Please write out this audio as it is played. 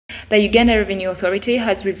The Uganda Rrevenue Authorit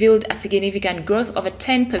has revealed a significant growth of a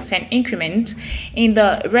 10% increment in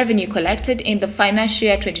the revenue collected in the financial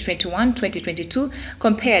year 2021-2022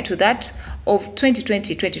 compared to that of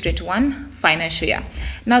 2020-2021 financial year.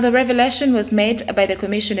 Now, the revelation was made by the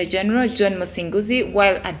Commissioner General John Musinguzi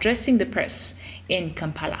while addressing the press in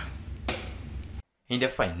Kampala. In the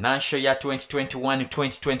financial year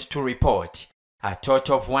 2021-2022 report, a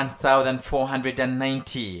total of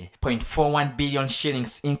 1,490.41 billion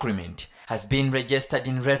shillings increment has been registered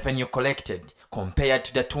in revenue collected compared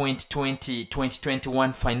to the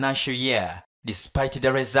 2020-2021 financial year, despite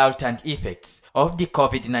the resultant effects of the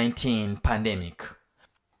COVID-19 pandemic.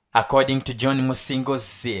 According to John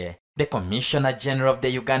Musinguzi, the Commissioner General of the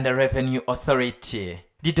Uganda Rrevenue Authorit,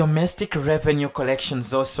 the domestic revenue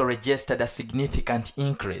collections also registered a significant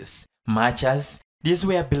increase, much as these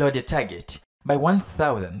were below the target by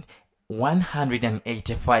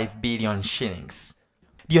 1,185 billion shillings.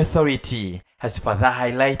 The authority has further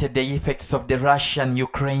highlighted the effects of the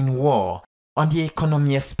Russian-Ukraine war on the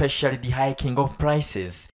economy, especially the hiking of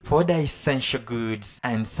prices for the essential goods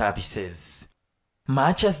and services.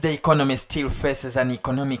 Much as the economy still faces an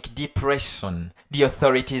economic depression, the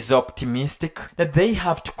authority is optimistic that they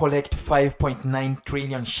have to collect 5.9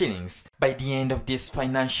 trillion shillings by the end of this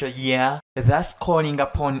financial year, thus calling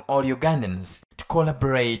upon all Ugandans to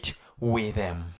collaborate with them.